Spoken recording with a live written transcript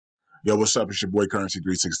Yo, what's up? It's your boy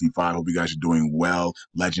Currency365. Hope you guys are doing well.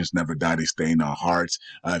 Legends never die, they stay in our hearts.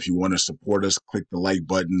 If you want to support us, click the like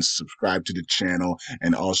button, subscribe to the channel,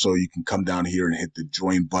 and also you can come down here and hit the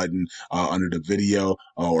join button under the video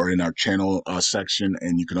or in our channel section.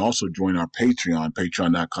 And you can also join our Patreon,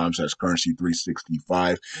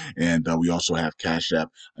 patreon.com/currency365. And we also have Cash App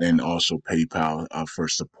and also PayPal for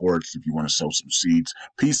supports if you want to sow some seeds.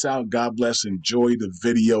 Peace out. God bless. Enjoy the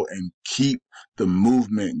video and keep the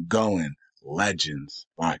movement going. Legends.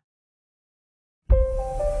 Bye.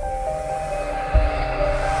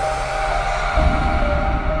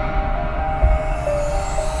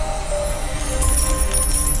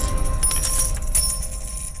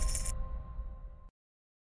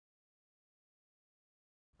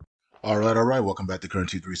 All right. Welcome back to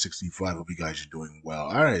Currency365. Hope you guys are doing well.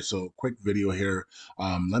 All right, so quick video here.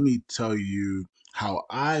 Let me tell you how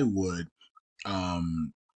I would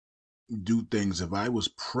do things if I was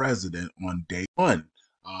president on day one.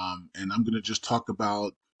 And I'm gonna just talk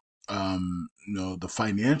about the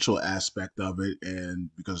financial aspect of it, and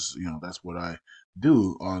because that's what I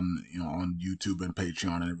do on YouTube and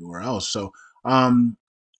Patreon and everywhere else. So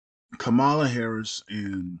Kamala Harris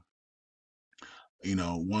and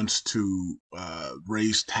wants to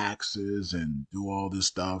raise taxes and do all this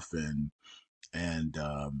stuff and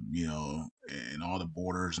all the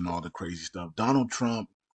borders and all the crazy stuff. Donald Trump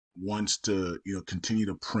wants to continue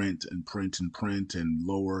to print and print and print and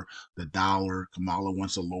lower the dollar. Kamala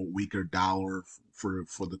wants a low weaker dollar for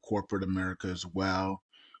the corporate America as well,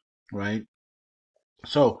 right?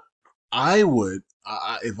 So I would,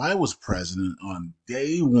 if I was president on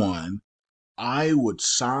day one, I would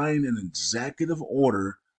sign an executive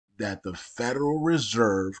order that the Federal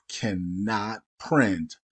Reserve cannot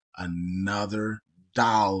print another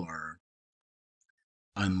dollar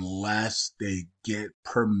unless they get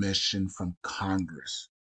permission from Congress.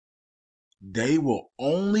 They will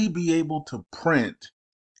only be able to print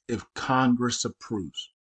if Congress approves.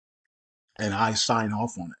 And I sign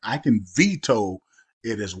off on it. I can veto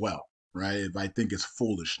it as well, right? If I think it's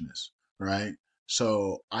foolishness, right?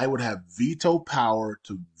 So I would have veto power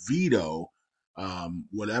to veto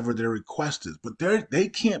whatever their request is. But they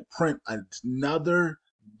can't print another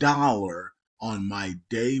dollar on my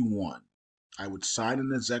day one. I would sign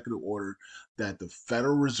an executive order that the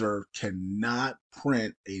Federal Reserve cannot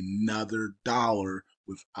print another dollar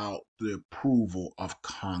without the approval of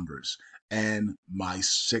Congress and my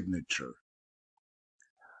signature.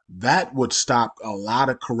 That would stop a lot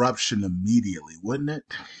of corruption immediately, wouldn't it?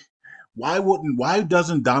 Why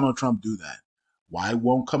doesn't Donald Trump do that? Why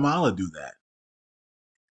won't Kamala do that?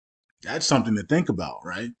 That's something to think about,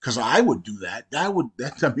 right? Because I would do that.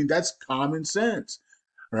 That's common sense,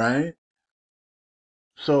 right?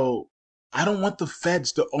 So I don't want the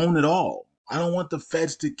feds to own it all. I don't want the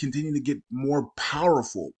feds to continue to get more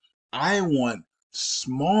powerful. I want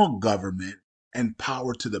small government and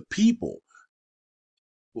power to the people.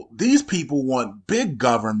 Well, these people want big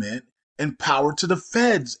government and power to the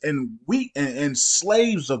feds and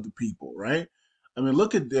slaves of the people, right? I mean,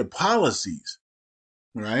 look at their policies,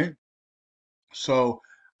 right? So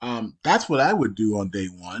that's what I would do on day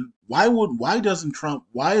one. Why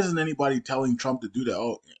isn't anybody telling Trump to do that?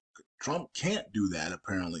 Oh, Trump can't do that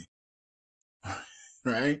apparently,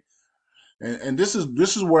 right? And this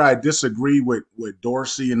is where I disagree with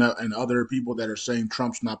Dorsey and other people that are saying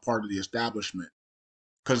Trump's not part of the establishment.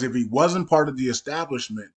 Because if he wasn't part of the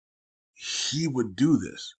establishment, he would do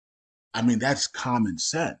this. I mean, that's common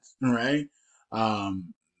sense, right?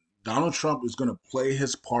 Donald Trump is going to play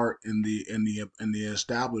his part in the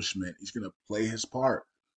establishment. He's going to play his part,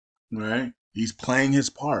 right? He's playing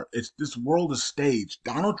his part. This world is staged.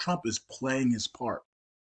 Donald Trump is playing his part.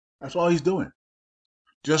 That's all he's doing.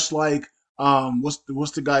 Just like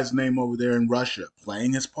what's the guy's name over there in Russia,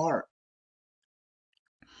 playing his part.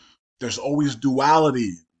 There's always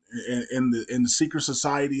duality in the secret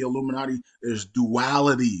society, Illuminati. There's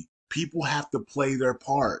duality. People have to play their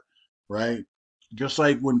part, right? Just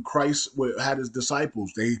like when Christ had his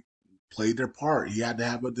disciples, they played their part. He had to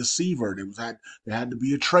have a deceiver. There had to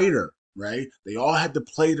be a traitor, right? They all had to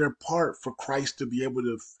play their part for Christ to be able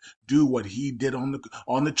to do what he did on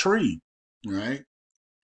the tree, right?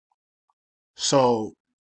 So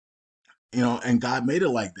and God made it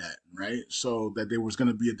like that, right? So that there was going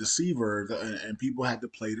to be a deceiver, and people had to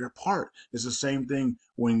play their part. It's the same thing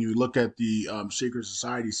when you look at the secret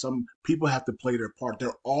society. Some people have to play their part.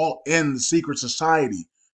 They're all in the secret society,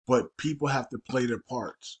 but people have to play their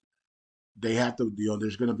parts. They have to,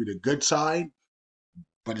 there's going to be the good side,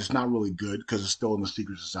 but it's not really good because it's still in the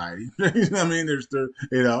secret society. You know what I mean? There's the,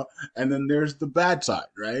 and then there's the bad side,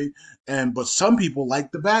 right? And but some people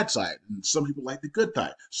like the bad side, and some people like the good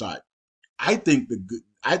side. I think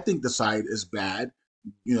the side is bad,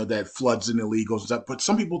 that floods and illegals and stuff. But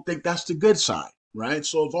some people think that's the good side, right?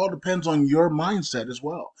 So it all depends on your mindset as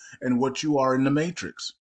well and what you are in the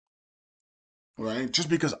matrix, right? Just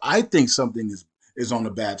because I think something is on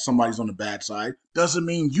the bad, somebody's on the bad side, doesn't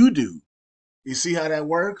mean you do. You see how that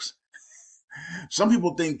works? Some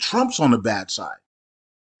people think Trump's on the bad side,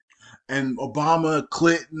 and Obama,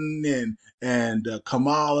 Clinton, and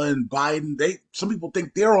Kamala and Biden. Some people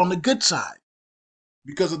think they're on the good side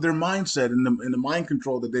because of their mindset and the mind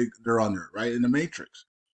control that they're under, right, in the matrix.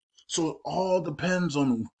 So it all depends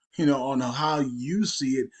on on how you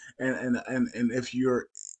see it, and if you're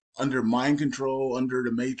under mind control, under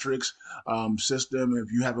the matrix system,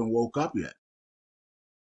 if you haven't woke up yet.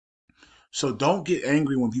 So don't get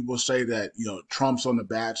angry when people say that Trump's on the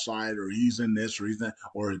bad side, or he's in this, or he's that,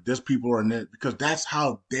 or this people are in it, because that's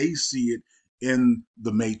how they see it in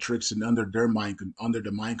the matrix and under under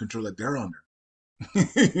the mind control that they're under.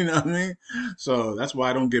 You know what I mean? So that's why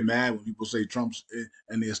I don't get mad when people say Trump's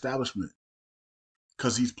in the establishment,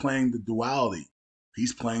 because he's playing the duality.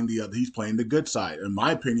 He's playing the other. He's playing the good side. In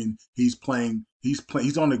my opinion, he's playing. He's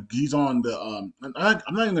on the. He's on the. I'm not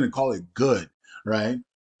even going to call it good, right?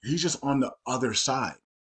 He's just on the other side,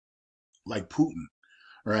 like Putin,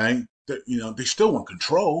 right? That they still want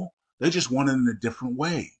control. They just want it in a different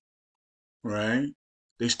way, right?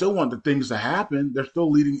 They still want the things to happen. They're still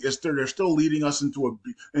leading. They're still leading us into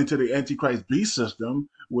the Antichrist beast system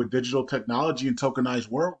with digital technology and tokenized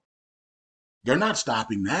world. They're not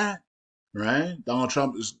stopping that, right? Donald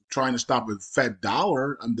Trump is trying to stop a Fed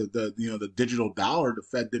dollar, the digital dollar, the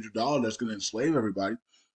Fed digital dollar that's going to enslave everybody.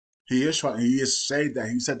 He is trying. He said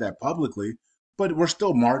that publicly, but we're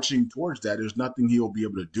still marching towards that. There's nothing he'll be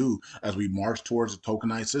able to do as we march towards a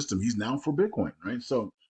tokenized system. He's now for Bitcoin, right?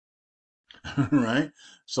 So, right.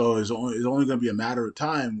 So it's only going to be a matter of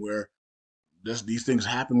time where these things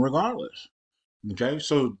happen regardless. Okay,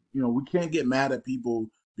 so we can't get mad at people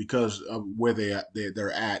because of where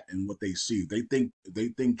they're at and what they see. They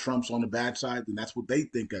think Trump's on the bad side, then that's what they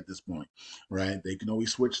think at this point, right? They can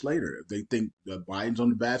always switch later. If they think that Biden's on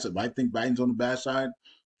the bad side, if I think Biden's on the bad side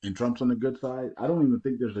and Trump's on the good side, I don't even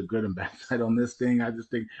think there's a good and bad side on this thing. I just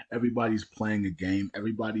think everybody's playing a game.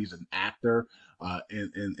 Everybody's an actor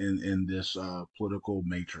in this political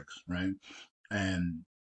matrix, right? And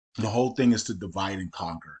the whole thing is to divide and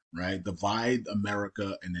conquer, right? Divide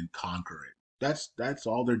America and then conquer it. That's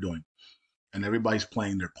all they're doing, and everybody's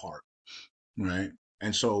playing their part, right?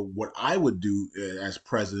 And so what I would do as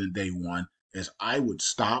president day one is I would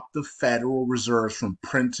stop the Federal Reserve from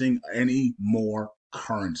printing any more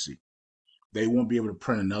currency. They won't be able to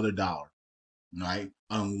print another dollar, right?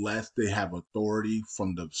 Unless they have authority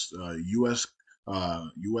from the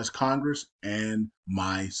U.S. Congress and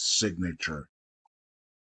my signature.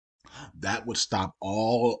 That would stop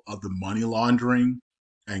all of the money laundering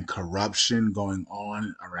and corruption going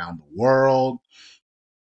on around the world.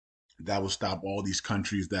 That would stop all these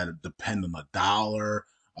countries that depend on the dollar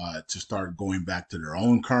to start going back to their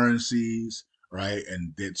own currencies, right?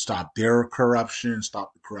 And they'd stop their corruption,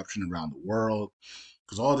 stop the corruption around the world.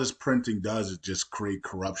 Because all this printing does is just create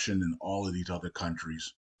corruption in all of these other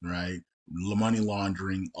countries, right? Money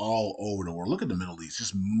laundering all over the world. Look at the Middle East,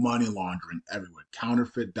 just money laundering everywhere,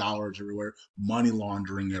 counterfeit dollars everywhere, money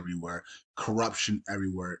laundering everywhere, corruption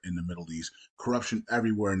everywhere in the Middle East, corruption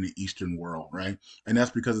everywhere in the Eastern world, right? And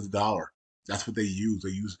that's because of the dollar. That's what they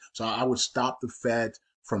use. So I would stop the Fed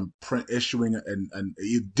from issuing and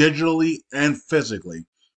digitally and physically,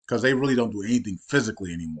 because they really don't do anything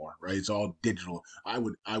physically anymore, right? It's all digital. I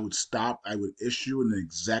would issue an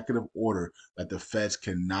executive order that the feds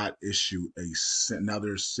cannot issue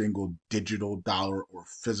another single digital dollar or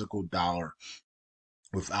physical dollar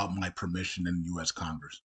without my permission in the U.S.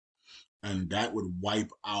 Congress. And that would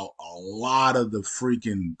wipe out a lot of the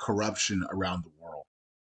freaking corruption around the world,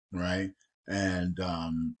 right? And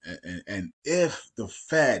if the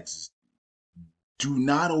feds do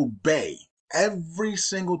not obey, every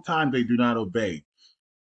single time they do not obey,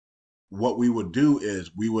 what we would do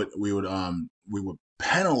is we would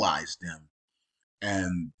penalize them,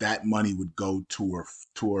 and that money would go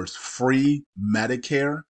towards free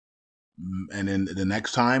Medicare. And then the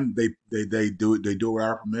next time they do it with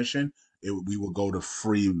our permission, we will go to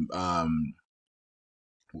free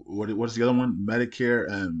what's the other one?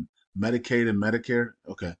 Medicare and Medicaid and Medicare.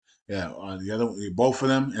 Okay, yeah, the other both of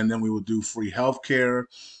them, and then we would do free health care,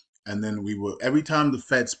 and then we would every time the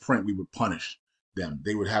feds print, we would punish. them.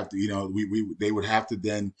 They would have to, they would have to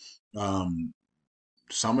then,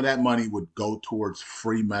 some of that money would go towards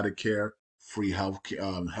free Medicare, free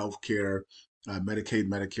healthcare, Medicaid,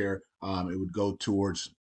 Medicare. It would go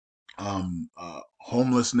towards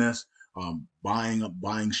homelessness,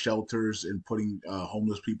 buying shelters and putting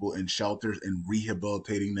homeless people in shelters and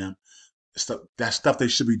rehabilitating them. That stuff they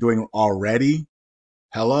should be doing already.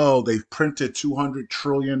 Hello, they've printed $200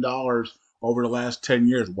 trillion over the last 10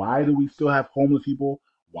 years. Why do we still have homeless people?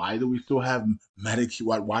 Why do we still have Medicaid?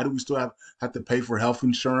 Why do we still have to pay for health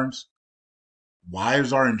insurance? Why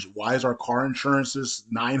is our car insurances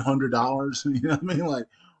 $900? You know what I mean? Like,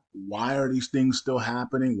 why are these things still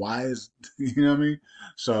happening? Why is you know what I mean?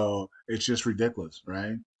 So it's just ridiculous,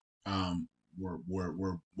 right? Um,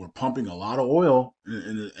 we're pumping a lot of oil,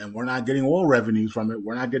 and we're not getting oil revenues from it.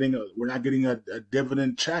 We're not getting a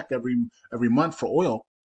dividend check every month for oil.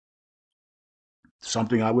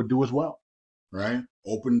 Something I would do as well, right?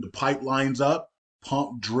 Open the pipelines up,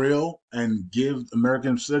 pump, drill, and give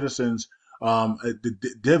American citizens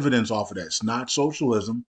the dividends off of that. It's not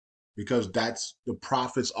socialism because that's the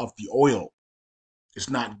profits of the oil. It's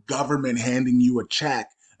not government handing you a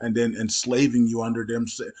check and then enslaving you under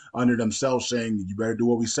themselves, saying you better do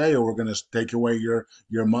what we say or we're going to take away your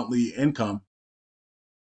monthly income.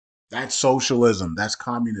 That's socialism. That's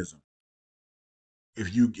communism. If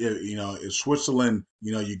if Switzerland,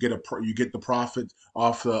 you get the profit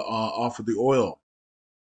off of the oil,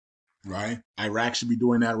 right? Iraq should be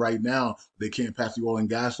doing that right now. They can't pass the oil and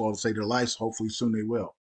gas law to save their lives. Hopefully soon they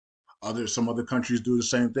will. Some other countries do the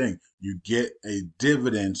same thing. You get a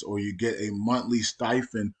dividends or you get a monthly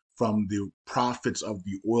stipend from the profits of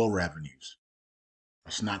the oil revenues.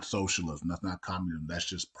 That's not socialism. That's not communism. That's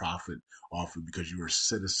just profit off of because you're a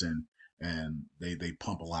citizen and they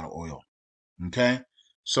pump a lot of oil. Okay.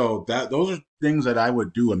 So those are things that I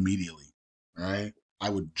would do immediately. Right. I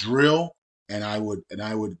would drill and I would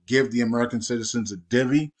give the American citizens a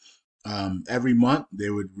divvy. Every month they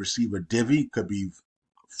would receive a divvy. Could be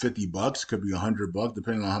 $50, could be $100,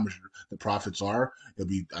 depending on how much the profits are. It'll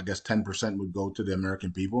be, I guess, 10% would go to the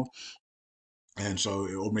American people, and so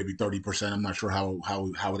or maybe 30%. I'm not sure how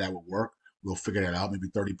that would work. We'll figure that out. Maybe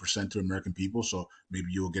 30% to American people. So maybe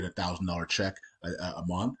you'll get $1,000 check a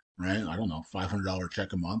month, right? I don't know, $500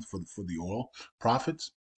 check a month for the oil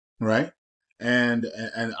profits, right? And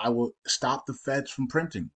I will stop the feds from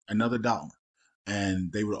printing another dollar, and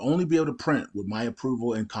they would only be able to print with my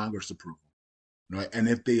approval and Congress approval, right? And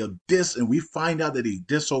if and we find out that they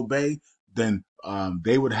disobey, then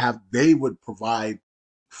they would provide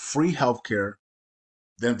free healthcare.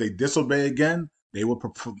 Then if they disobey again, they will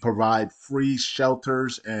provide free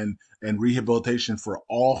shelters and rehabilitation for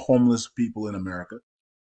all homeless people in America.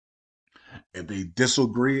 If they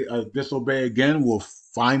disobey again, we'll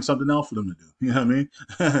find something else for them to do. You know what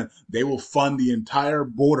I mean? They will fund the entire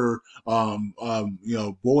borders of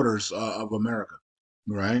America,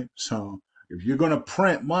 right? So if you're gonna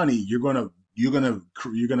print money, you're gonna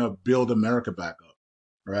build America back up,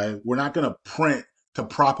 right? We're not gonna print to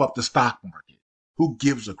prop up the stock market. Who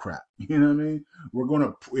gives a crap? You know what I mean?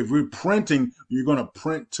 If we're printing, you're gonna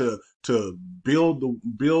print to complete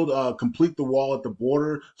the wall at the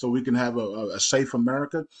border so we can have a safe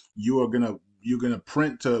America. You're gonna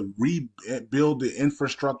print to rebuild the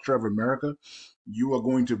infrastructure of America. You are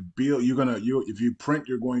going to build. If you print,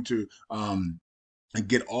 you're going to and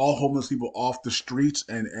get all homeless people off the streets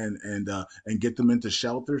and get them into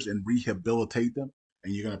shelters and rehabilitate them.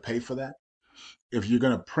 And you're gonna pay for that. If you're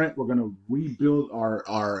going to print, we're going to rebuild our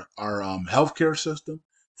healthcare system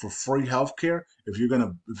for free healthcare. If you're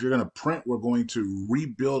gonna print, we're going to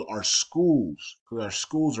rebuild our schools because our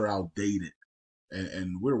schools are outdated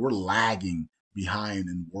and we're lagging behind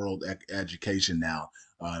in world education now.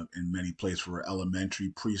 In many places for elementary,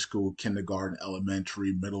 preschool, kindergarten,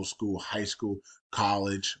 elementary, middle school, high school,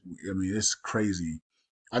 college. I mean, it's crazy.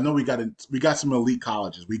 I know we got some elite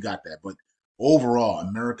colleges, we got that, but overall,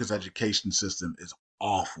 America's education system is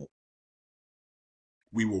awful.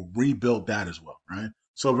 We will rebuild that as well, right?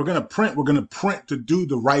 So if we're gonna print to do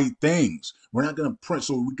the right things. We're not gonna print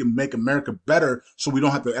so we can make America better, so we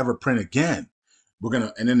don't have to ever print again.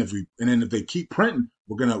 And then if they keep printing,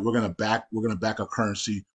 we're gonna back our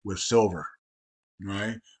currency with silver,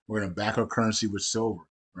 right? We're gonna back our currency with silver,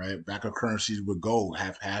 right? Back our currencies with gold,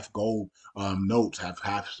 have half gold notes, have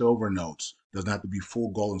half silver notes. Doesn't have to be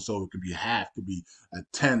full gold and silver. It could be half, it could be a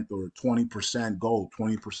tenth or 20% gold,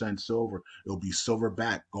 20% silver. It'll be silver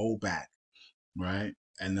back, gold back, right?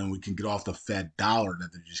 And then we can get off the Fed dollar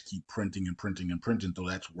that they just keep printing and printing and printing until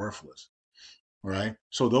that's worthless, right?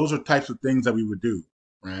 So those are types of things that we would do,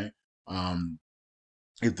 right? Um,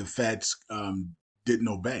 if the Feds didn't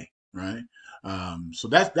obey, right? So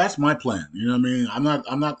that's my plan. You know what I mean?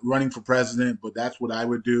 I'm not running for president, but that's what I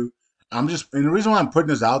would do. And the reason why I'm putting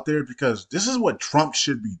this out there because this is what Trump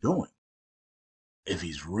should be doing if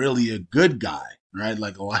he's really a good guy, right?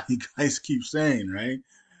 Like a lot of you guys keep saying, right?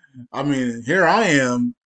 I mean, here I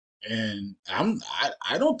am, and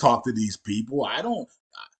I don't talk to these people. I don't.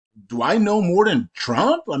 Do I know more than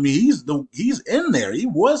Trump? I mean, he's in there. He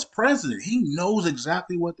was president. He knows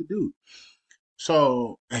exactly what to do.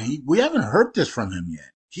 So, and we haven't heard this from him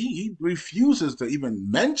yet. He refuses to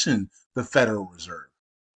even mention the Federal Reserve,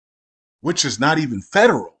 which is not even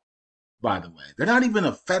federal, by the way. They're not even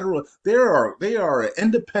a federal. They are an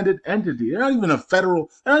independent entity. They're not even a federal.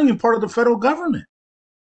 They're not even part of the federal government.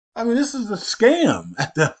 I mean, this is a scam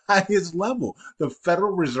at the highest level. The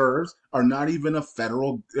Federal Reserves are not even a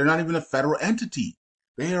federal, they're not even a federal entity.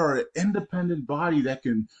 They are an independent body that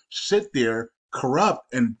can sit there,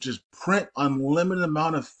 corrupt, and just print unlimited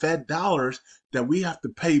amount of Fed dollars that we have to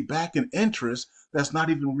pay back in interest. That's not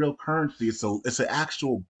even real currency. It's an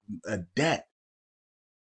actual debt.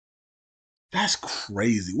 That's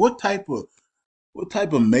crazy. What type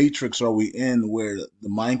of matrix are we in where the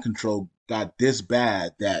mind control got this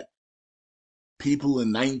bad that people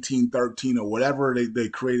in 1913 or whatever they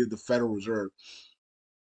created the Federal Reserve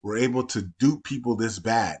were able to dupe people this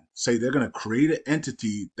bad? Say they're going to create an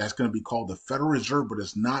entity that's going to be called the Federal Reserve, but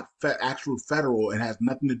it's not actual federal and has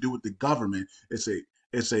nothing to do with the government. It's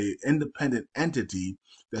a independent entity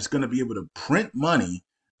that's going to be able to print money,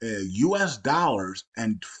 U.S. dollars,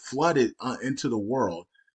 and flood it into the world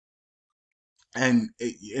and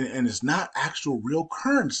it's not actual real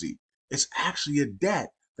currency. It's actually a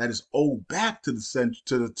debt that is owed back to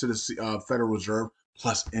the Federal Reserve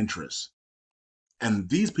plus interest. And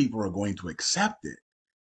these people are going to accept it.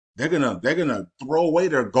 They're gonna throw away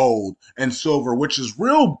their gold and silver, which is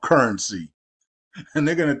real currency, and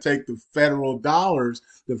they're gonna take the federal dollars,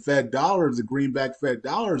 the Fed dollars, the greenback Fed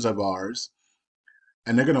dollars of ours,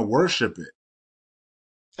 and they're gonna worship it.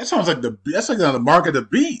 That's like the mark of the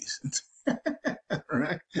beast.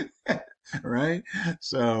 Right? Right?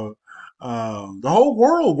 So the whole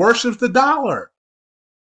world worships the dollar.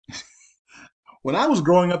 When I was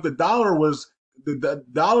growing up, the dollar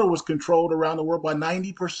was controlled around the world by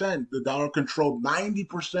 90%. The dollar controlled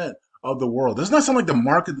 90% of the world. Doesn't that sound like the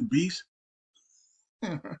mark of the beast?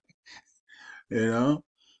 You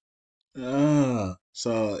know?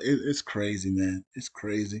 So it's crazy, man. It's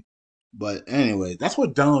crazy. But anyway, that's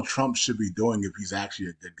what Donald Trump should be doing if he's actually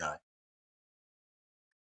a good guy.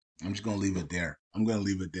 I'm just gonna leave it there. I'm gonna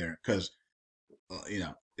leave it there because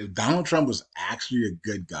if Donald Trump was actually a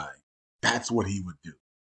good guy, that's what he would do.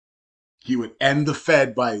 He would end the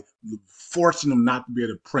Fed by forcing them not to be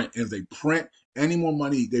able to print. And if they print any more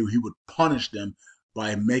money, he would punish them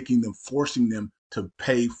by forcing them to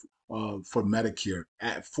pay for Medicare,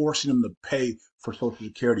 forcing them to pay for Social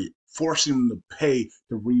Security, forcing them to pay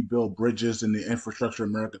to rebuild bridges and the infrastructure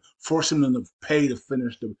in America, forcing them to pay to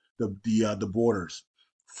finish the borders,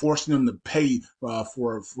 forcing them to pay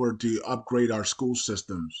for to upgrade our school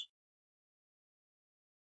systems.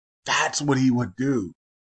 That's what he would do.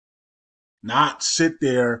 Not sit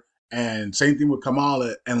there and same thing with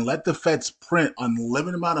Kamala and let the feds print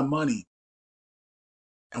unlimited amount of money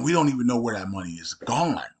and we don't even know where that money is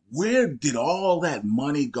gone. Where did all that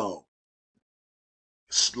money go?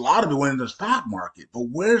 A lot of it went into the stock market, but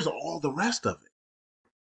where's all the rest of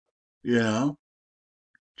it? You know,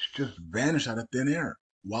 it's just vanished out of thin air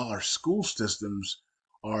while our school systems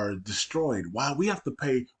are destroyed. While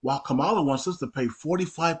Kamala wants us to pay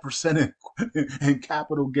 45% in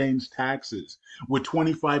capital gains taxes with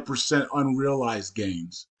 25% unrealized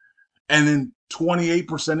gains and then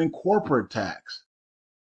 28% in corporate tax.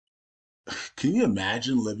 Can you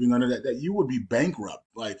imagine living under that? That you would be bankrupt.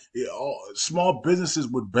 Like small businesses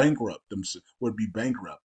would be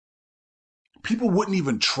bankrupt. People wouldn't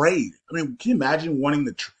even trade. I mean, can you imagine wanting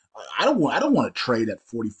to? I don't want to trade at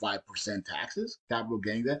 45% taxes, capital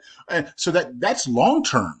gains. And so that's long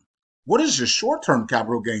term. What is your short term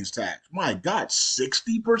capital gains tax? My God,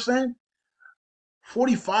 60%,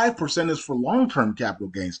 45% is for long term capital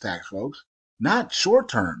gains tax, folks, not short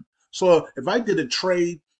term. So if I did a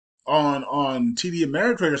trade on TD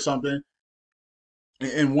Ameritrade or something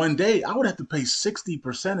in one day, I would have to pay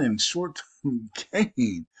 60% in short-term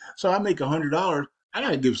gain. So I make $100. I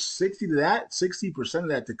gotta give 60% of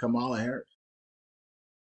that to Kamala Harris.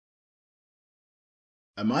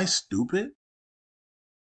 Am I stupid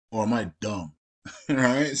or am I dumb?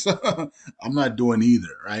 Right? So I'm not doing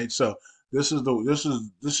either, right? So this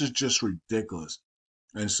is just ridiculous.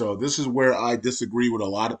 And so this is where I disagree with a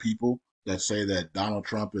lot of people. that say that Donald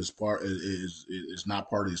Trump is not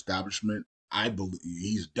part of the establishment. I believe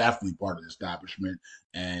he's definitely part of the establishment,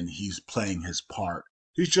 and he's playing his part.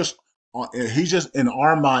 He's just in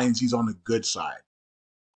our minds. He's on the good side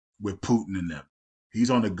with Putin and them. He's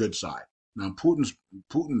on the good side. Now Putin's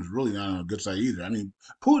really not on the good side either. I mean,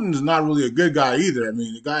 Putin's not really a good guy either. I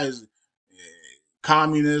mean, the guy is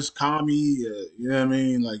communist, commie. You know what I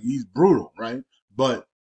mean? Like he's brutal, right? But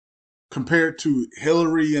compared to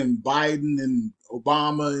Hillary and Biden and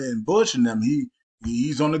Obama and Bush and them,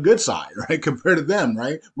 he's on the good side, right? Compared to them,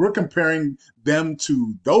 right? We're comparing them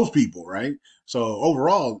to those people, right? So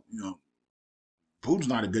overall, Putin's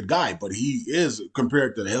not a good guy, but he is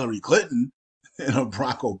compared to Hillary Clinton and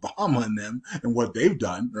Barack Obama and them and what they've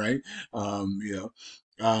done, right? You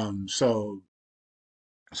know, so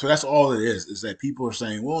that's all it is that people are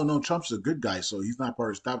saying, well, no, Trump's a good guy, so he's not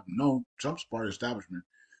part of establishment. No, Trump's part of establishment.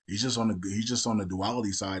 He's just on the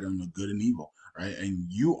duality side on the good and evil, right? And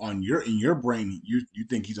you on your in your brain, you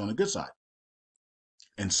think he's on the good side,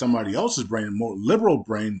 and somebody else's brain, a more liberal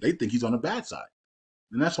brain, they think he's on the bad side,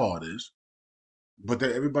 and that's all it is. But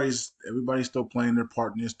everybody's still playing their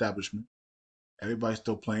part in the establishment. Everybody's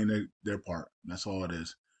still playing their part. That's all it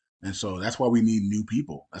is. And so that's why we need new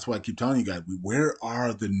people. That's why I keep telling you guys, where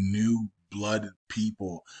are the new blood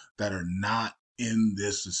people that are not in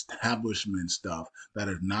this establishment stuff, that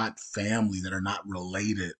are not family, that are not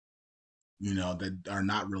related, that are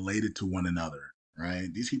not related to one another,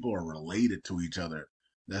 right? These people are related to each other.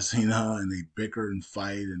 That's, and they bicker and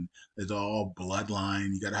fight, and it's all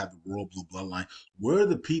bloodline. You got to have the royal blue bloodline. Where are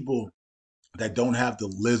the people that don't have the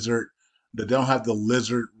lizard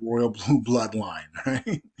royal blue bloodline,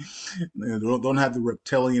 right? They don't have the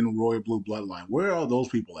reptilian royal blue bloodline. Where are those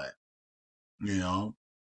people at? You know,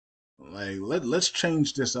 like let's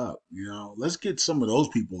change this up. Let's get some of those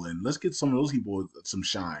people in. Let's get some of those people with some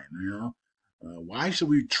shine. Why should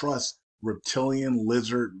we trust reptilian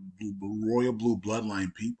lizard royal blue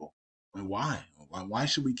bloodline people? And why? Why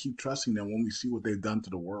should we keep trusting them when we see what they've done to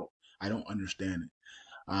the world? I don't understand it.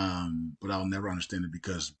 But I'll never understand it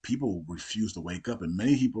because people refuse to wake up, and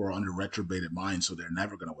many people are under retrobated minds, so they're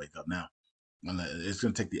never going to wake up now. And it's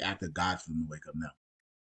going to take the act of God for them to wake up now,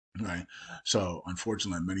 right? So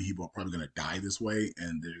unfortunately, many people are probably going to die this way,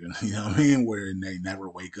 and they're going to, you know what I mean, where they never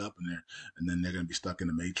wake up, and then they're going to be stuck in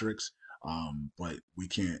the matrix. But we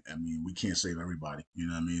can't. I mean, we can't save everybody. You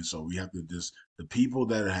know what I mean? So we have to just the people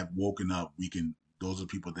that have woken up. We can. Those are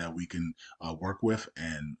people that we can work with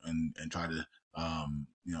and try to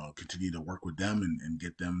continue to work with them and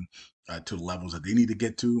get them to the levels that they need to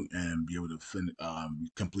get to and be able to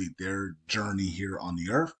complete their journey here on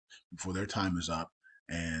the earth before their time is up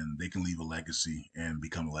and they can leave a legacy and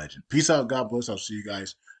become a legend. Peace out. God bless. I'll see you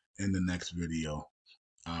guys in the next video.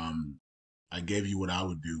 Um, I gave you what I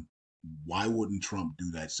would do. Why wouldn't Trump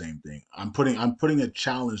do that same thing? I'm putting a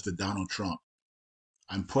challenge to Donald Trump.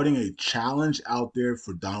 I'm putting a challenge out there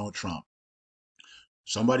for Donald Trump.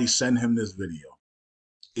 Somebody send him this video.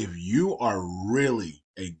 If you are really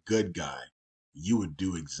a good guy, you would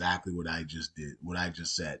do exactly what I just did, what I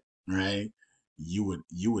just said, right? You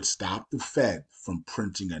would stop the Fed from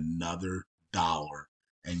printing another dollar,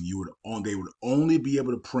 and they would only be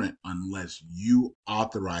able to print unless you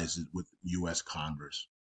authorize it with U.S. Congress,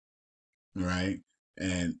 right?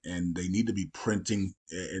 And they need to be printing,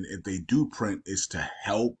 and if they do print, it's to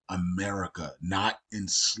help America, not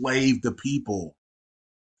enslave the people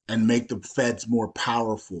and make the feds more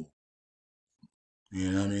powerful.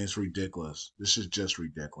 You know what I mean? It's ridiculous. This is just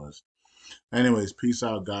ridiculous. Anyways, peace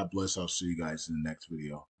out. God bless. I'll see you guys in the next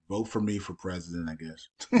video. Vote for me for president, I guess.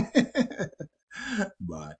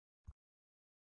 Bye.